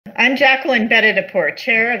I'm Jacqueline Bettidapour,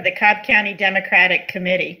 Chair of the Cobb County Democratic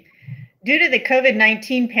Committee. Due to the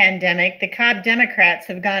COVID-19 pandemic, the Cobb Democrats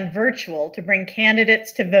have gone virtual to bring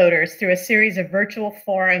candidates to voters through a series of virtual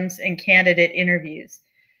forums and candidate interviews.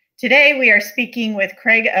 Today, we are speaking with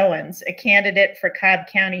Craig Owens, a candidate for Cobb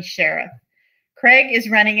County Sheriff. Craig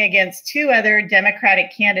is running against two other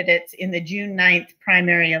Democratic candidates in the June 9th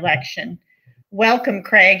primary election. Welcome,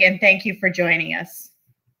 Craig, and thank you for joining us.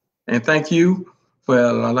 And thank you for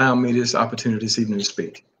allowing me this opportunity this evening to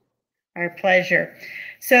speak. Our pleasure.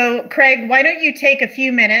 So, Craig, why don't you take a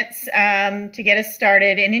few minutes to get us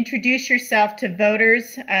started and introduce yourself to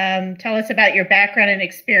voters. Tell us about your background and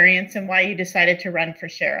experience and why you decided to run for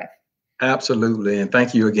sheriff. Absolutely, and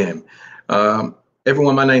thank you again.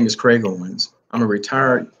 Everyone, my name is Craig Owens. I'm a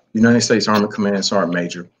retired United States Army Command Sergeant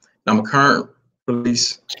Major. I'm a current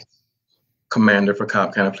police commander for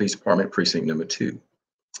Cobb County Police Department Precinct Number 2.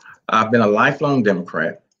 I've been a lifelong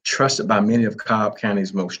Democrat, trusted by many of Cobb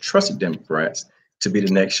County's most trusted Democrats to be the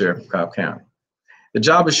next sheriff of Cobb County. The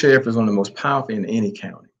job of sheriff is one of the most powerful in any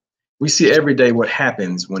county. We see every day what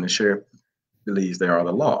happens when the sheriff believes they are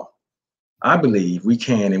the law. I believe we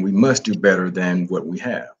can and we must do better than what we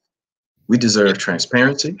have. We deserve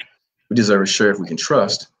transparency. We deserve a sheriff we can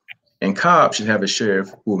trust. And Cobb should have a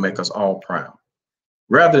sheriff who will make us all proud,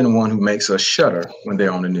 rather than one who makes us shudder when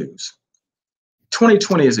they're on the news.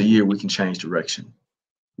 2020 is a year we can change direction.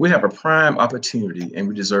 We have a prime opportunity and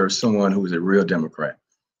we deserve someone who is a real Democrat,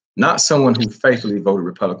 not someone who faithfully voted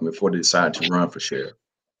Republican before they decided to run for sheriff.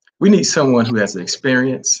 We need someone who has the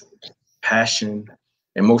experience, passion,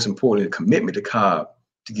 and most importantly, the commitment to Cobb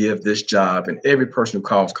to give this job and every person who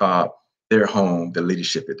calls Cobb their home the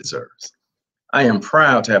leadership it deserves. I am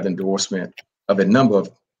proud to have the endorsement of a number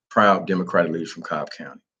of proud Democratic leaders from Cobb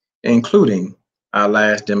County, including our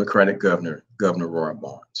last Democratic governor, Governor Roy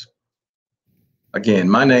Barnes. Again,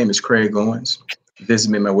 my name is Craig Owens.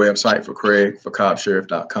 Visit me at my website for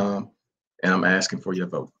craig.cobbsheriff.com, and I'm asking for your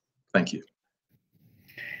vote. Thank you.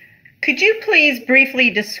 Could you please briefly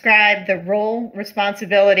describe the role,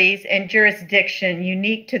 responsibilities, and jurisdiction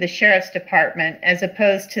unique to the Sheriff's Department as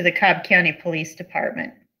opposed to the Cobb County Police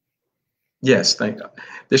Department? Yes, thank you.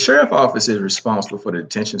 The Sheriff Office is responsible for the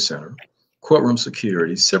detention center, courtroom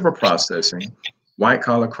security, civil processing,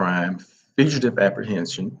 white-collar crime, fugitive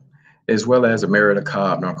apprehension, as well as the Marietta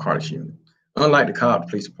Cobb Narcotics Unit. Unlike the Cobb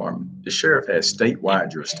Police Department, the sheriff has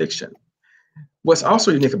statewide jurisdiction. What's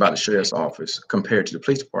also unique about the Sheriff's Office compared to the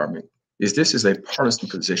Police Department is this is a partisan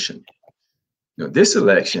position. This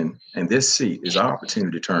election and this seat is our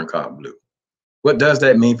opportunity to turn Cobb blue. What does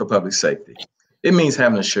that mean for public safety? It means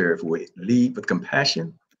having a sheriff who will lead with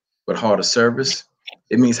compassion, with heart of service.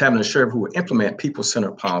 It means having a sheriff who will implement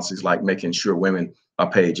people-centered policies like making sure women are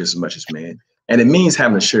paid just as much as men. And it means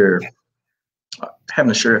having a sheriff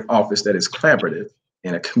office that is collaborative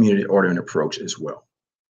and a community-oriented approach as well.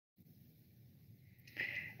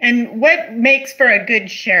 And what makes for a good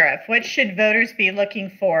sheriff? What should voters be looking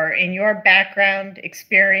for in your background,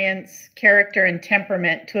 experience, character, and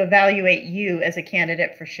temperament to evaluate you as a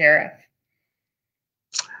candidate for sheriff?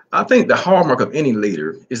 I think the hallmark of any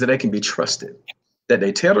leader is that they can be trusted, that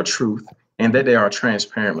they tell the truth, and that they are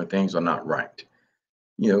transparent when things are not right.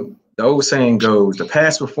 The old saying goes, the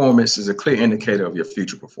past performance is a clear indicator of your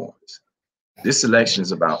future performance. This election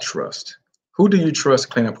is about trust. Who do you trust to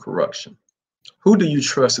clean up corruption? Who do you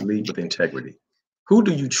trust to lead with integrity? Who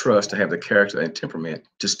do you trust to have the character and temperament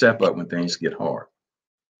to step up when things get hard?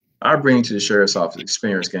 I bring to the Sheriff's Office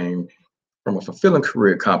experience gained from a fulfilling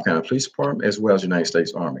career at Cobb County Police Department as well as the United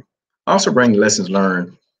States Army. I also bring lessons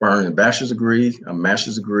learned by earning a bachelor's degree, a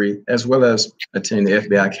master's degree, as well as attending the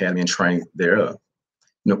FBI Academy and training thereof.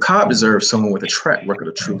 Cobb deserves someone with a track record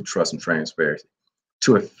of truth, trust, and transparency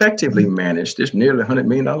to effectively manage this nearly $100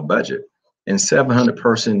 million budget and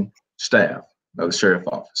 700-person staff of the Sheriff's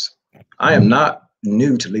Office. I am not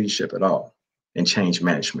new to leadership at all and change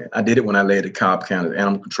management. I did it when I led the Cobb County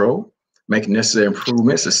Animal Control, making necessary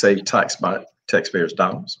improvements to save taxpayers'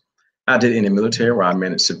 dollars. I did it in the military where I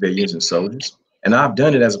managed civilians and soldiers. And I've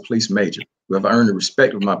done it as a police major who have earned the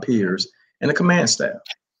respect of my peers and the command staff.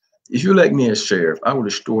 If you elect me as sheriff, I will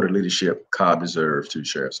restore the leadership Cobb deserves to the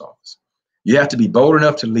Sheriff's Office. You have to be bold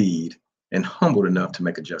enough to lead and humble enough to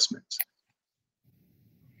make adjustments.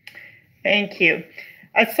 Thank you.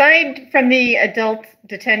 Aside from the adult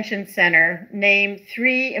detention center, name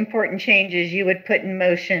 3 important changes you would put in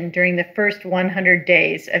motion during the first 100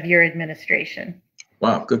 days of your administration.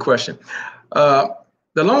 Wow, good question.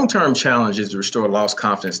 The long-term challenge is to restore lost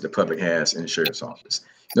confidence the public has in the Sheriff's Office.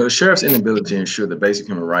 The sheriff's inability to ensure the basic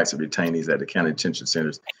human rights of detainees at the county detention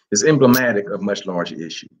centers is emblematic of much larger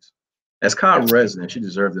issues. As Cobb residents, you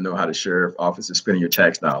deserve to know how the sheriff office is spending your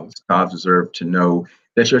tax dollars. Cobbs deserve to know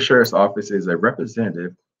that your sheriff's office is a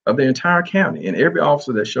representative of the entire county, and every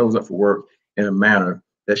officer that shows up for work in a manner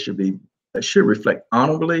that should reflect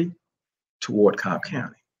honorably toward Cobb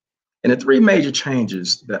County. And the three major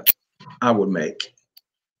changes that I would make.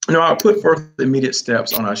 I'll put forth immediate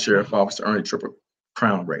steps on our sheriff office to earn a triple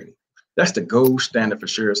crown rating. That's the gold standard for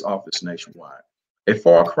sheriff's office nationwide, a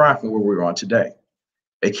far cry from where we're on today.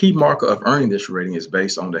 A key marker of earning this rating is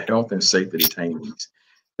based on the health and safety of detainees.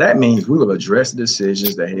 That means we will address the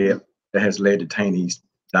decisions that has led detainees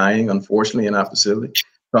dying, unfortunately, in our facility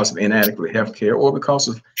because of inadequate health care or because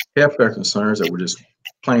of health care concerns that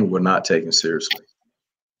were not taken seriously.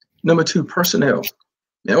 Number two, personnel.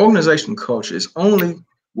 An organizational culture is only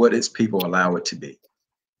what its people allow it to be.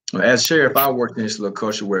 As sheriff, I worked in this little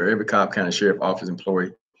culture where every Cobb County Sheriff Office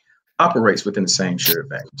employee operates within the same sheriff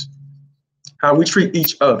values. How we treat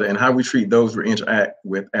each other and how we treat those we interact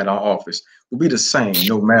with at our office will be the same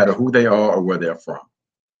no matter who they are or where they're from.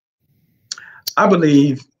 I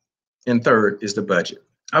believe in third is the budget.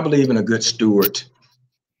 I believe in being a good steward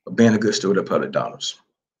of public dollars.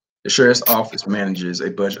 The sheriff's office manages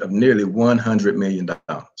a budget of nearly $100 million.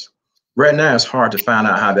 Right now, it's hard to find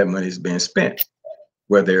out how that money is being spent,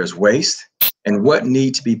 where there's waste, and what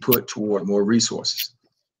needs to be put toward more resources.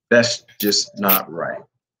 That's just not right.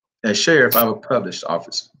 As sheriff, I will publish the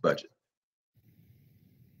office budget.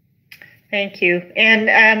 Thank you.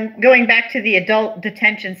 And going back to the adult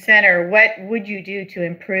detention center, what would you do to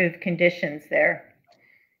improve conditions there?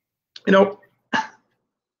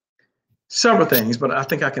 Several things, but I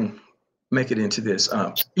think I can make it into this.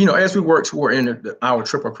 As we work toward our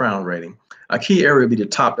triple crown rating, a key area would be the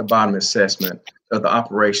top to bottom assessment of the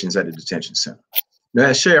operations at the detention center. Now,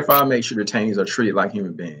 as sheriff, I'll make sure detainees are treated like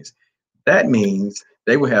human beings. That means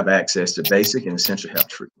they will have access to basic and essential health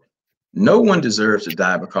treatment. No one deserves to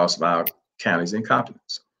die because of our county's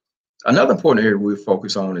incompetence. Another important area we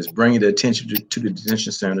focus on is bringing the attention to the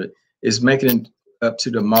detention center, is making it up to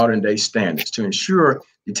the modern day standards to ensure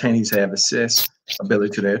detainees have accessibility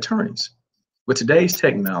to their attorneys. With today's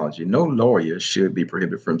technology, no lawyer should be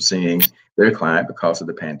prohibited from seeing their client because of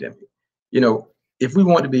the pandemic. If we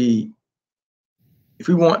want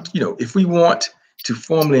to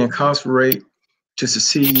formally incarcerate to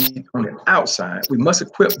succeed on the outside, we must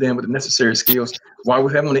equip them with the necessary skills while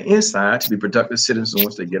we have on the inside to be productive citizens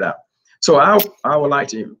once they get out. So I would like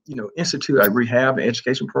to, institute a rehab and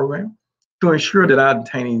education program to ensure that our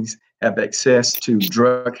detainees have access to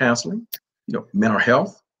drug counseling, mental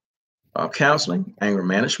health counseling, anger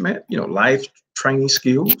management, life training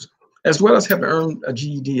skills, as well as help earn a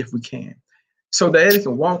GED if we can, so that they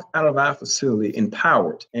can walk out of our facility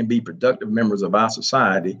empowered and be productive members of our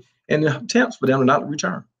society in the attempts for them to not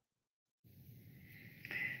return.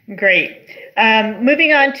 Great.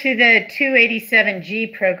 Moving on to the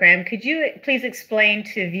 287G program, could you please explain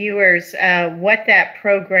to viewers what that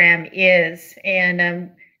program is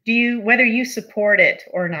and whether you support it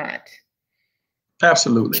or not?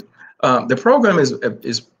 Absolutely. The program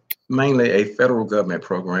is mainly a federal government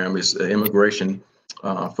program. It's immigration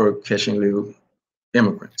for catching illegal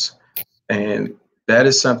immigrants. And that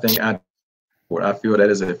is something I feel that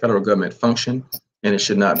is a federal government function, and it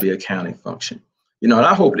should not be a county function. And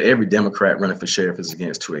I hope that every Democrat running for sheriff is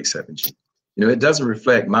against 287G. It doesn't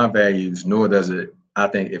reflect my values, nor does it, I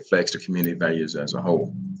think it reflects the community values as a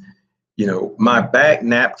whole. My back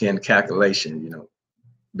napkin calculation,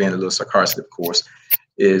 being a little sarcastic, of course,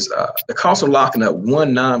 is the cost of locking up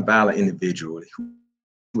one nonviolent individual who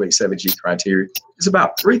 287G criteria is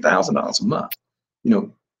about $3,000 a month.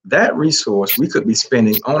 That resource we could be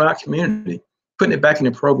spending on our community, putting it back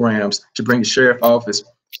into programs to bring the sheriff office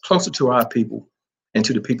closer to our people and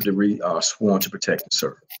to the people that we are sworn to protect and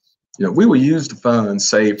serve. We will use the funds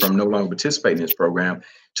saved from no longer participating in this program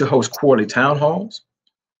to host quarterly town halls,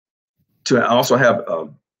 to also have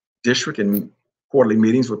district and quarterly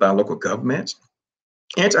meetings with our local governments,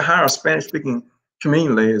 and to hire Spanish-speaking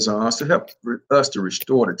community liaisons to help us to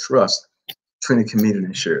restore the trust between the community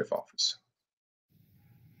and sheriff office.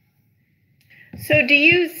 So do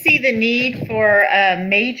you see the need for a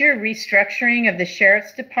major restructuring of the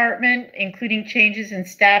sheriff's department, including changes in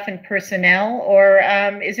staff and personnel, or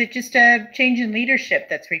is it just a change in leadership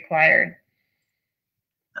that's required?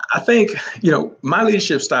 I think, my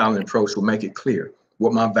leadership style and approach will make it clear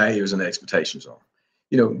what my values and expectations are.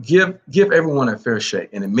 Give everyone a fair shake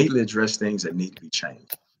and immediately address things that need to be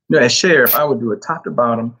changed. As sheriff, I would do a top to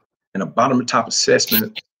bottom and a bottom to top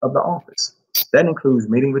assessment of the office. That includes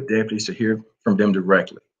meeting with deputies to hear from them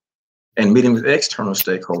directly, and meeting with external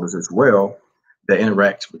stakeholders as well that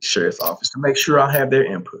interact with the sheriff's office to make sure I have their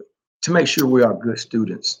input. to make sure we are good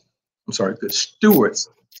students, good stewards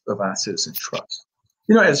of our citizens' trust.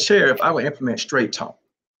 As sheriff, I will implement straight talk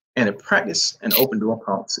and a practice an open door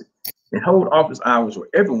policy and hold office hours where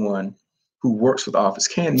everyone who works for the office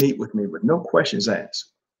can meet with me with no questions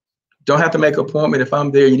asked. Don't have to make an appointment. If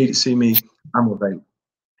I'm there, you need to see me, I'm available.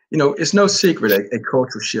 It's no secret a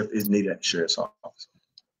cultural shift is needed at the sheriff's office.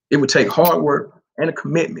 It would take hard work and a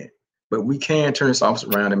commitment, but we can turn this office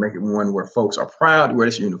around and make it one where folks are proud to wear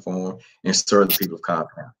this uniform and serve the people of Cobb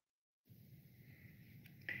County.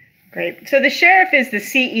 Great. So the sheriff is the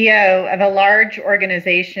CEO of a large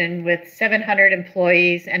organization with 700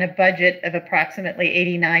 employees and a budget of approximately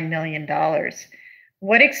 $89 million.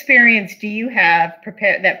 What experience do you have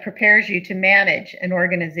that prepares you to manage an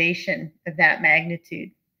organization of that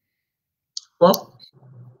magnitude? Well,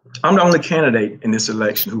 I'm the only candidate in this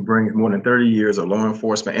election who brings more than 30 years of law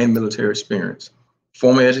enforcement and military experience,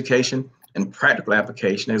 formal education and practical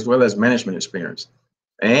application, as well as management experience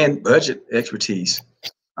and budget expertise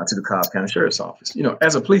to the Cobb County Sheriff's Office.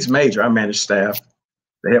 As a police major, I manage staff.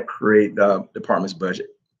 They help create the department's budget.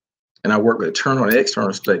 And I work with internal and external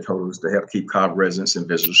stakeholders to help keep Cobb residents and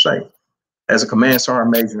visitors safe. As a command sergeant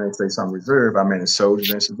major in the United States Army Reserve, I manage soldiers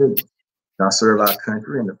and civilians. I serve our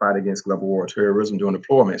country in the fight against global war terrorism during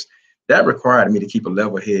deployments. That required me to keep a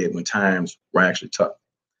level head when times were actually tough.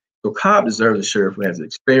 So Cobb deserves a sheriff who has the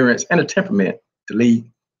experience and a temperament to lead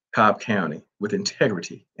Cobb County with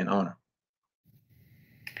integrity and honor.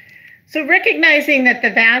 So recognizing that the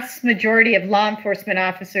vast majority of law enforcement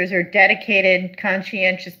officers are dedicated,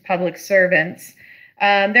 conscientious public servants,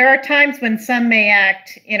 there are times when some may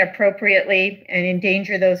act inappropriately and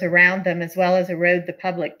endanger those around them, as well as erode the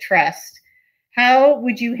public trust. How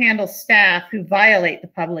would you handle staff who violate the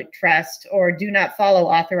public trust or do not follow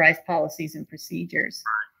authorized policies and procedures?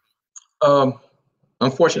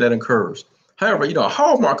 Unfortunately, that occurs. However, a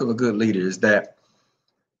hallmark of a good leader is that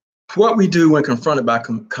what we do when confronted by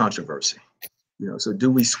controversy. So do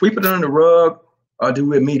we sweep it under the rug, or do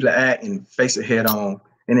we immediately act and face it head on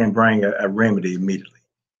and then bring a remedy immediately?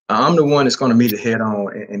 I'm the one that's going to meet it head on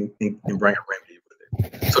and bring a remedy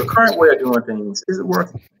with it. So the current way of doing things isn't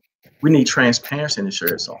working. We need transparency in the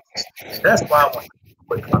sheriff's office. That's why I want to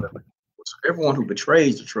put conduct. So everyone who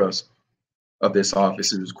betrays the trust of this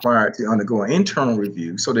office is required to undergo an internal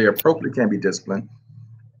review so they appropriately can be disciplined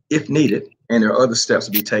if needed, and there are other steps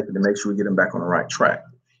to be taken to make sure we get them back on the right track.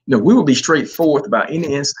 We will be straightforward about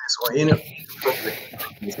any instance or any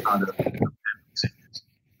misconduct.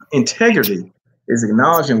 Integrity is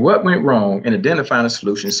acknowledging what went wrong and identifying a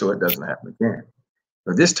solution so it doesn't happen again.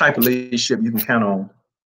 So this type of leadership you can count on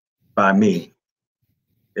by me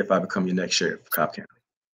if I become your next sheriff of Cobb County.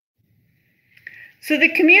 So the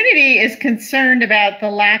community is concerned about the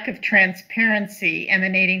lack of transparency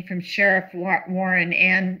emanating from Sheriff Warren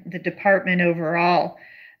and the department overall.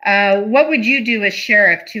 What would you do as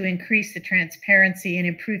sheriff to increase the transparency and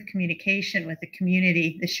improve communication with the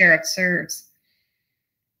community the sheriff serves?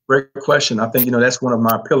 Great question. I think, that's one of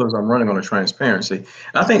my pillars I'm running on, the transparency. And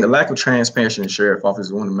I think the lack of transparency in the sheriff office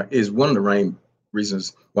is one of the main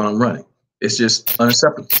reasons why I'm running. It's just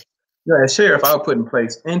unacceptable. As sheriff, I'll put in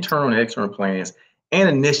place internal and external plans and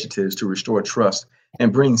initiatives to restore trust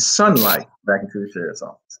and bring sunlight back into the sheriff's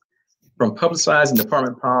office. From publicizing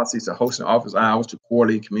department policies to hosting office hours to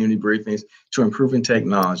quarterly community briefings to improving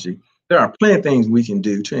technology, there are plenty of things we can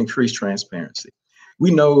do to increase transparency.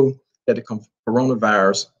 We know that the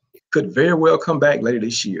coronavirus could very well come back later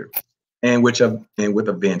this year and with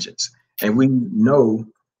a vengeance. And we know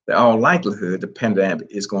that all likelihood the pandemic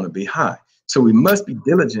is going to be high. So we must be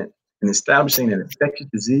diligent in establishing an effective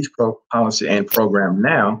disease policy and program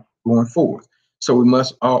now going forward. So we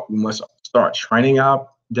must start training our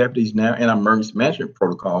deputies now in our emergency management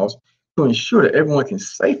protocols to ensure that everyone can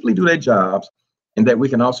safely do their jobs and that we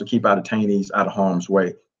can also keep our detainees out of harm's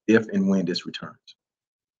way if and when this returns.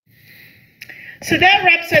 So that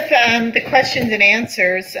wraps up the questions and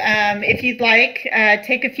answers. If you'd like,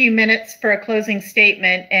 take a few minutes for a closing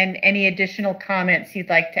statement and any additional comments you'd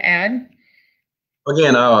like to add.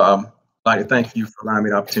 Again, I'd like to thank you for allowing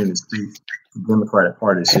me the opportunity to speak to the Democratic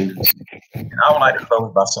Party this evening. And I would like to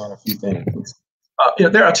close by saying a few things.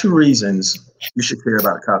 There are two reasons you should care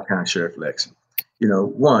about the Cobb County Sheriff election.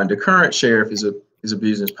 One, the current sheriff is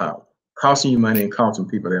abusing his power, costing you money and costing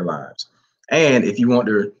people their lives. And if you want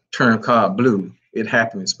to turn Cobb blue, it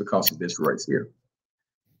happens because of this race here.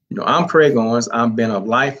 I'm Craig Owens. I've been a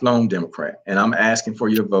lifelong Democrat, and I'm asking for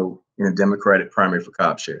your vote in a Democratic primary for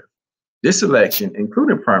Cobb Sheriff. This election,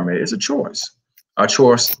 including primary, is a choice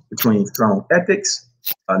between strong ethics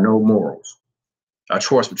or no morals, a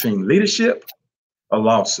choice between leadership or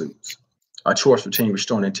lawsuits, A choice between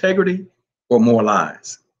restoring integrity or more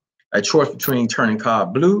lies. A choice between turning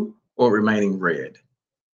Cobb blue or remaining red.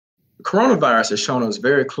 The coronavirus has shown us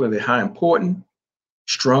very clearly how important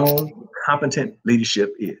strong, competent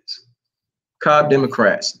leadership is. Cobb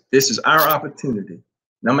Democrats, this is our opportunity.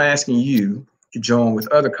 And I'm asking you to join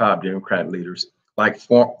with other Cobb Democrat leaders like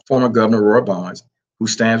former Governor Roy Barnes, who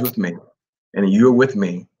stands with me, and you're with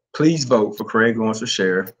me. Please vote for Craig Owens for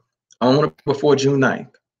sheriff on or before June 9th.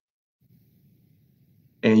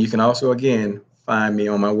 And you can also, again, find me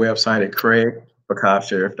on my website at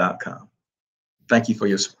craigforcobbsheriff.com. Thank you for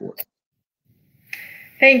your support.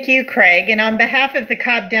 Thank you, Craig. And on behalf of the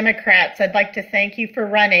Cobb Democrats, I'd like to thank you for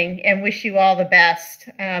running and wish you all the best.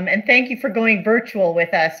 And thank you for going virtual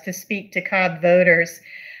with us to speak to Cobb voters.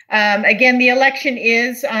 Again, the election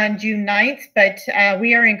is on June 9th, but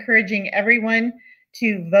we are encouraging everyone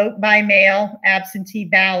to vote by mail, absentee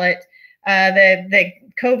ballot. The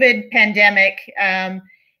COVID pandemic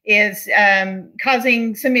is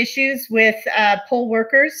causing some issues with poll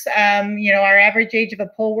workers. Our average age of a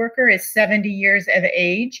poll worker is 70 years of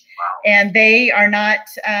age, and they are not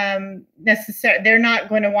they're not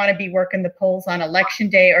going to want to be working the polls on election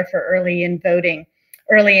day or for early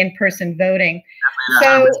in-person voting.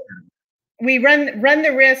 So we run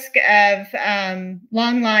the risk of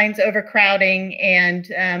long lines, overcrowding,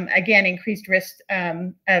 and again, increased risk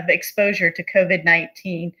of exposure to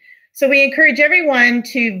COVID-19. So we encourage everyone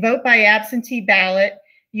to vote by absentee ballot.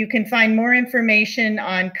 You can find more information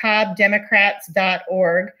on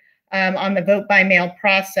cobbdemocrats.org on the vote by mail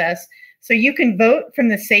process. So you can vote from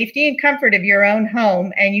the safety and comfort of your own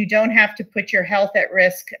home, and you don't have to put your health at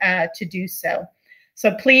risk to do so.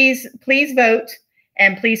 So please vote,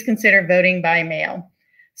 and please consider voting by mail.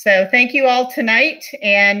 So thank you all tonight,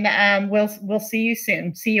 and we'll see you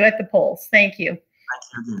soon. See you at the polls. Thank you.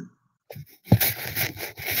 Thank you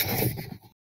again.